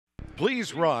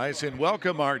Please rise and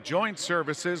welcome our Joint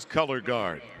Services Color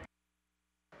Guard.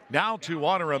 Now to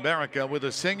honor America with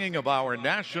the singing of our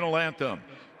national anthem,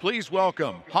 please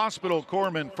welcome Hospital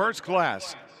Corpsman First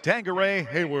Class, Tanqueray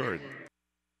Hayward.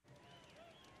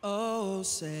 Oh,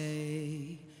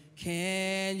 say,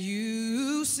 can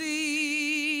you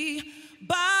see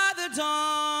by the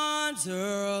dawn's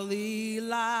early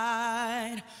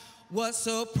light what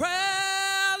so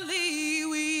proudly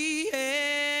we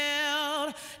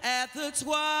hailed at the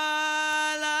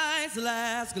twilight's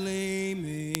last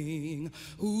gleaming,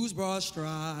 whose broad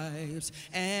stripes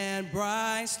and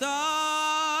bright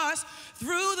stars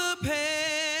through the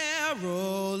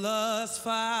perilous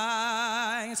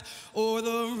fights o'er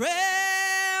the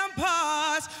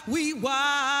ramparts we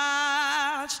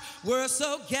watched were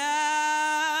so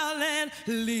gallantly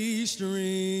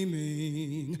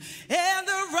streaming, and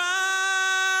the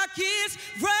rockets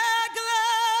regular,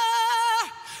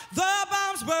 the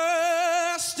bombs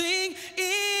bursting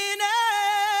in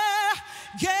air,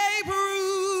 gave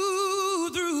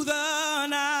proof through the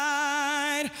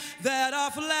night that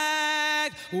our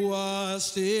flag was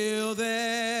still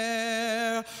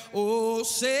there. Oh,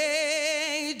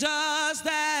 say, does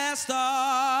that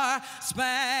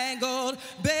star-spangled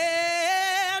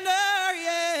banner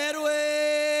yet wave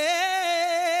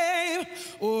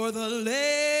o'er the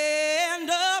land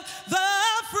of the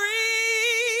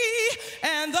free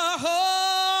and the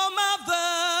home of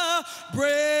the brave,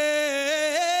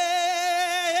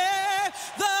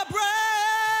 the brave?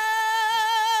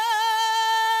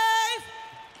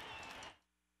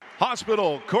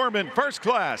 Hospital Corpsman First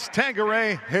Class,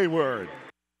 Tanqueray Hayward.